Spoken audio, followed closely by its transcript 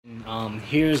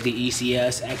Here's the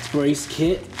ECS X-Brace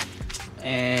kit,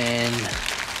 and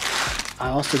I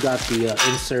also got the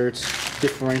inserts,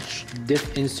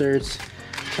 diff inserts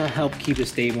to help keep it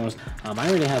stable. I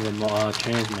already have a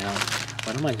trans mount,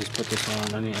 but I might just put this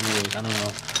on. Anyways, I don't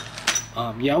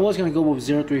know. Yeah, I was gonna go with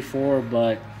 034,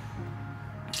 but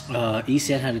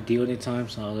ECN had a deal at the time,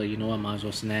 so I was like, you know what, I might as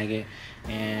well snag it.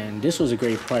 And this was a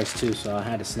great price too, so I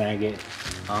had to snag it.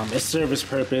 It's service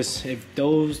purpose. If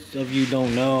those of you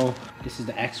don't know, this is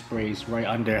the X-Brace right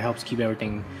under. It helps keep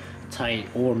everything tight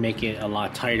or make it a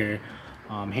lot tighter.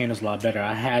 Handles a lot better.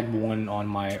 I had one on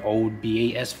my old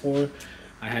B8.4.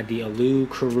 I had the Alu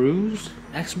Cruise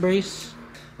X-Brace.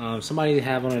 Somebody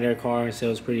had one in their car and said it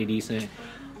was pretty decent.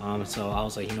 So I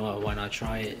was like, you know what, why not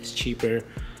try it? It's cheaper,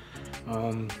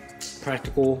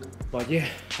 practical. But yeah,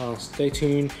 stay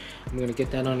tuned. I'm gonna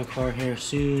get that on the car here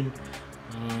soon.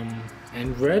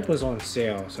 And red was on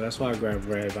sale, so that's why I grabbed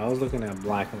red. But I was looking at a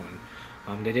black one.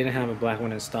 They didn't have a black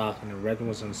one in stock, and the red one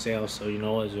was on sale. So you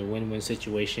know, it's a win-win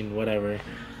situation. Whatever,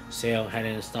 sale, had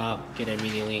it in stock, get it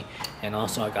immediately. And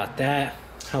also I got that.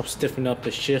 Helps stiffen up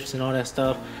the shifts and all that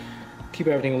stuff. Keep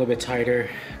everything a little bit tighter,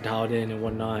 dialed in and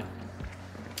whatnot.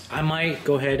 I might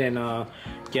go ahead and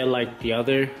get like the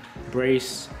other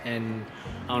brace and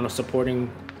I don't know,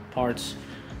 supporting parts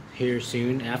here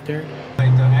soon after.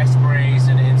 Like the X-Brace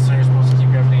and the insert supposed to keep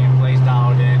everything in place,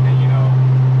 dialed in, and you know,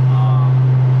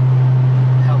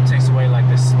 help takes away like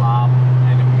the slop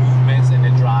and the movements and the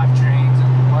drivetrains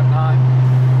and whatnot.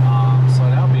 So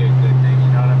that'll be a good thing,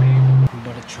 you know what I mean? I'm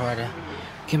about to try to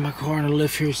get my car in a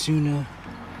lift here soon to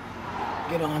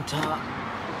get on top.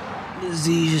 The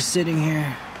Z just sitting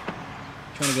here.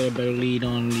 Trying to get a better lead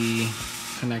on the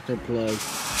connector plug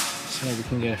so that we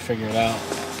can get it figured out.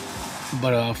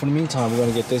 But for the meantime, we're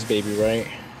gonna get this baby right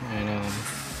and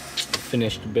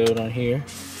finish the build on here,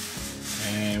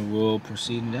 and we'll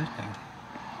proceed in that thing.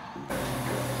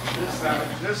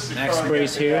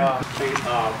 X-Brace here.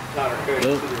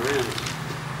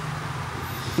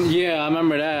 Yeah, I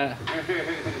remember that.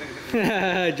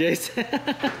 Jason.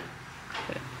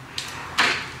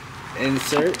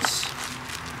 Inserts.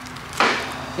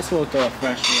 This will throw a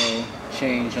fresh little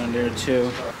change on there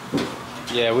too.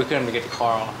 Yeah, we couldn't get the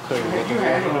car on. Couldn't get the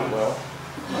car on. Well.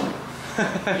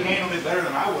 You handled it better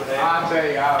than I would have. I'll tell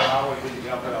you, I would be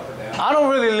jumping up and down. I don't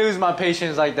really lose my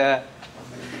patience like that.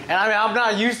 And I mean, I'm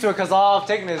not used to it because all I've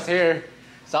taken is here.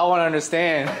 So I want to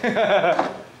understand.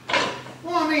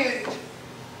 Well, I mean,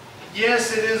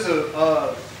 yes, it is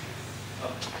a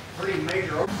pretty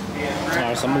major.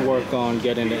 Alright, so I'm going to work on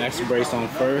getting the X-Brace on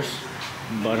first.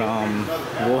 But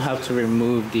we'll have to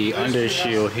remove the under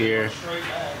shield here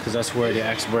because that's where the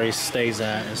X-Brace stays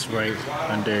at. It's right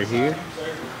under here.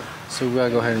 So we gotta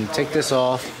go ahead and take this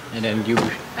off, and then you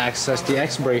access the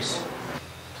X-Brace.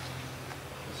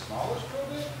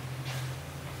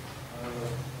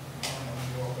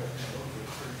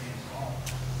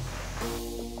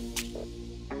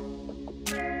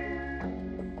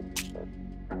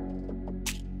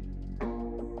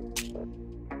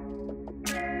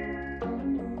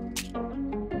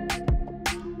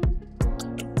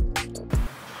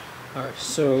 Alright,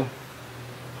 so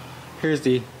here's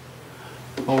the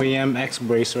OEM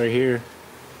X-Brace right here.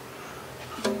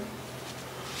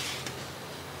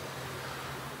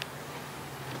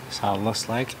 That's how it looks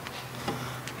like.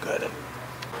 Good.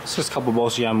 So there's a couple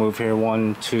bolts you gotta move here.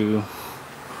 1, 2,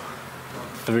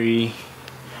 3,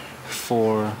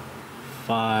 4,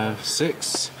 5,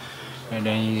 6. And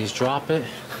then you just drop it.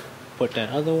 Put that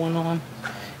other one on.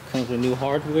 Comes with new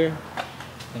hardware.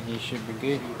 And you should be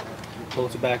good.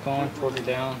 Close it back on, close it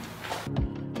down.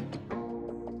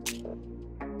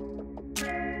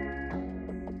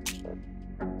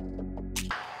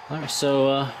 Alright,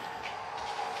 so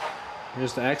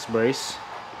here's the X-Brace.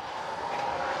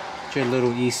 Your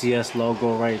little ECS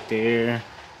logo right there.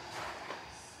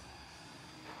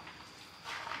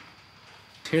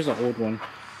 Here's an old one.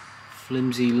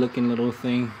 Flimsy looking little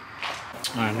thing.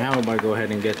 Alright, now we're about to go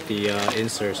ahead and get the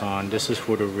inserts on. This is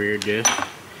for the rear diff.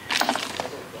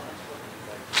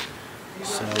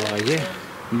 So yeah,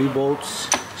 new bolts,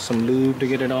 some lube to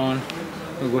get it on.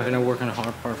 We'll go ahead and work on the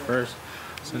hard part first.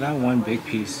 So that one big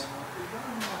piece.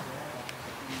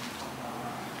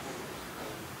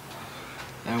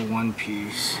 That one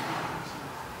piece.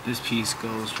 This piece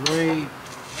goes right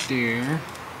there.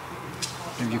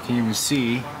 If you can even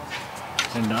see.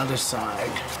 And the other side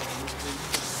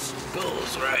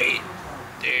goes right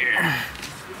there.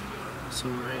 So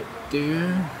right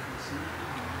there.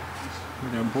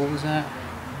 Where that bolt is at?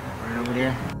 Right over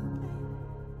there.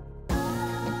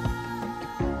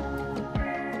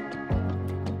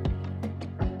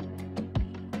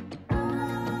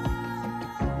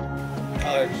 You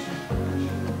know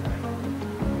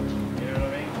what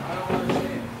I mean? I don't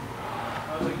understand.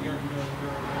 I was like, you're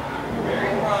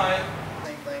very fine.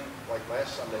 Same thing like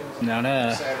last Sunday. Now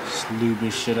that lube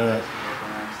this shit up. This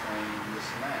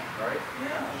and that, right?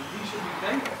 Yeah, you should be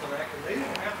thankful for that because they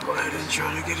didn't have to. Go ahead and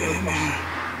try to get it in there.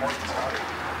 Martin's out.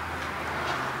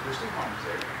 There's two homes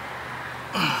there.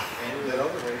 And that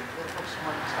other way, what the fuck's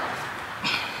Martin's out?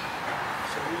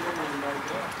 So we didn't know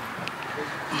that.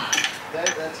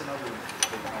 That's another big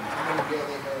thing. I mean, yeah,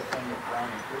 they got a thing with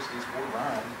Brian and Christie's for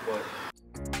Brian, but.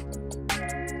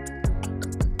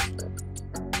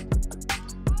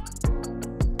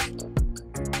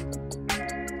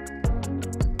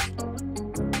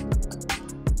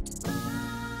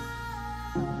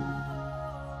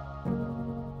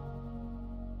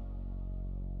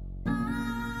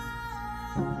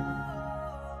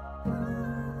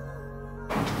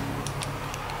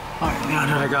 Alright, now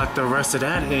that I got the rest of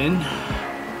that in,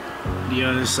 the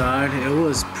other side, it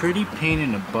was pretty pain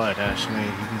in the butt actually.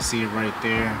 You can see it right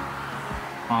there.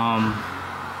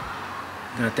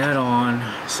 Got that on.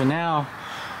 So now,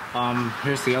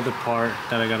 here's the other part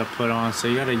that I gotta put on. So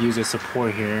you gotta use a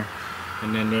support here.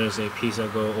 And then there's a piece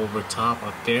that go over top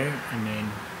up there. And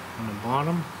then on the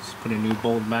bottom, just put a new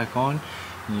bolt back on.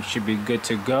 And you should be good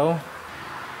to go.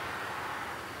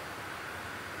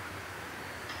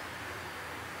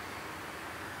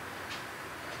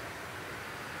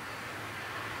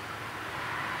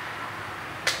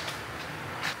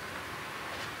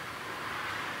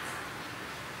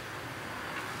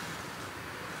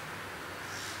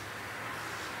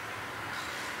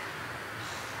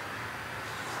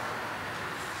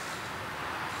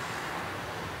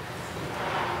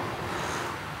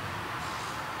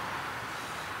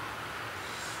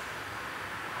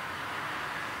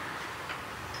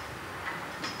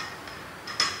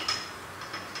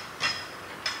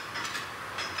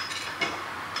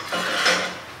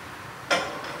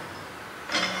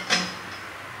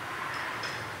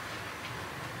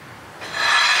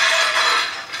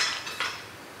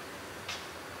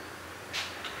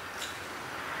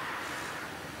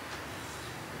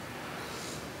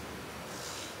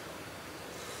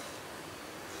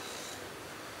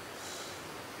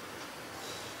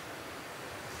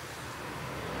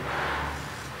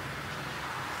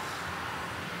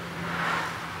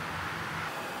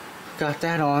 Got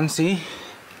that on, see?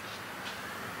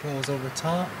 Goes over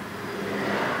top.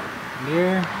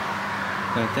 There.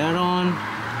 Got that on.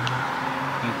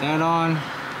 Got that on.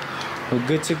 We're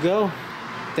good to go.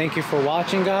 Thank you for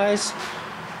watching, guys.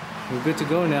 We're good to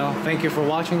go now. Thank you for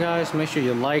watching, guys. Make sure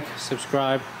you like,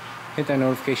 subscribe, hit that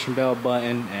notification bell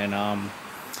button, and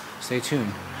stay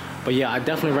tuned. But yeah, I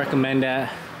definitely recommend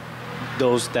that.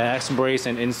 The X brace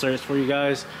and inserts for you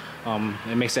guys.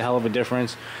 It makes a hell of a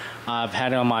difference. I've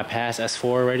had it on my past S4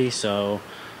 already, so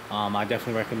I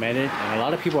definitely recommend it. And a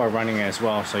lot of people are running it as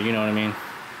well, so you know what I mean.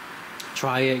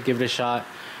 Try it, give it a shot,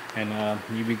 and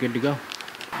you'll be good to go.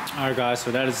 Alright guys,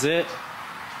 so that is it.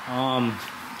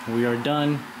 We are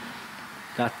done.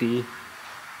 Got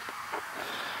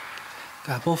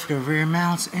both of the rear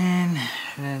mounts in,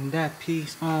 and that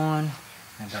piece on,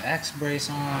 and the X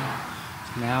brace on.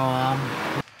 Now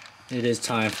it is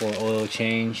time for oil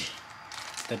change.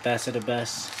 The best of the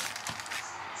best.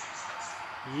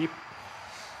 Yep.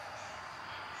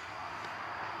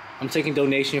 I'm taking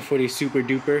donation for the super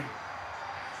duper.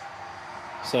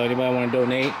 So anybody want to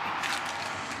donate?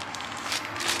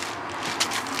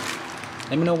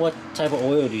 Let me know what type of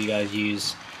oil do you guys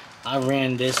use. I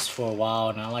ran this for a while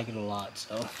and I like it a lot,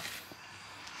 so.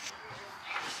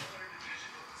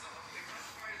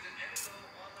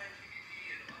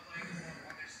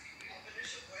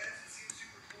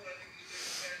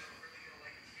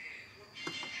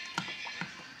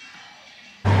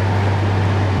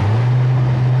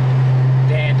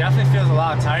 Damn, definitely feels a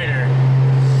lot tighter.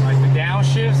 Like the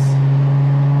downshifts.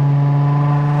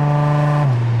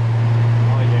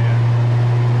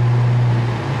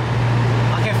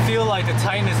 Like the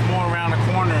tightness more around the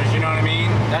corners, you know what I mean?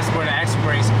 That's where the X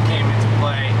brace came into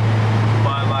play.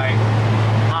 But like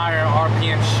higher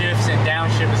RPM shifts and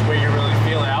downshift is where you really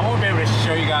feel it. I won't be able to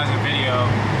show you guys a video.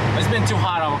 It's been too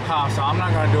hot on the cop, so I'm not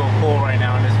gonna do a pull right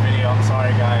now in this video. I'm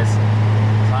sorry guys.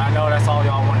 So I know that's all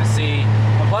y'all want to see.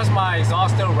 And plus my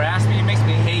exhaust still raspy. It makes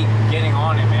me hate getting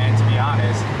on it, man, to be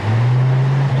honest.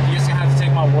 You're just gonna have to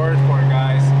take my word for it,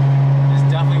 guys. It's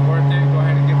definitely worth it. Go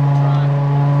ahead and give it a try.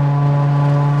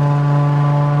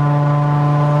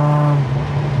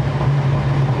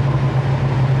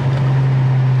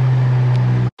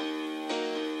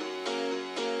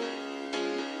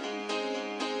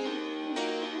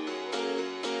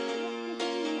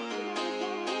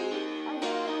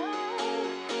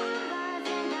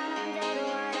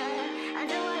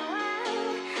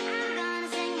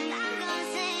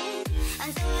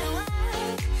 Until what a while,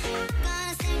 I'm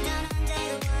gonna sink down under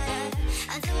the water.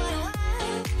 Until what a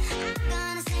while, I'm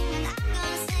gonna sing and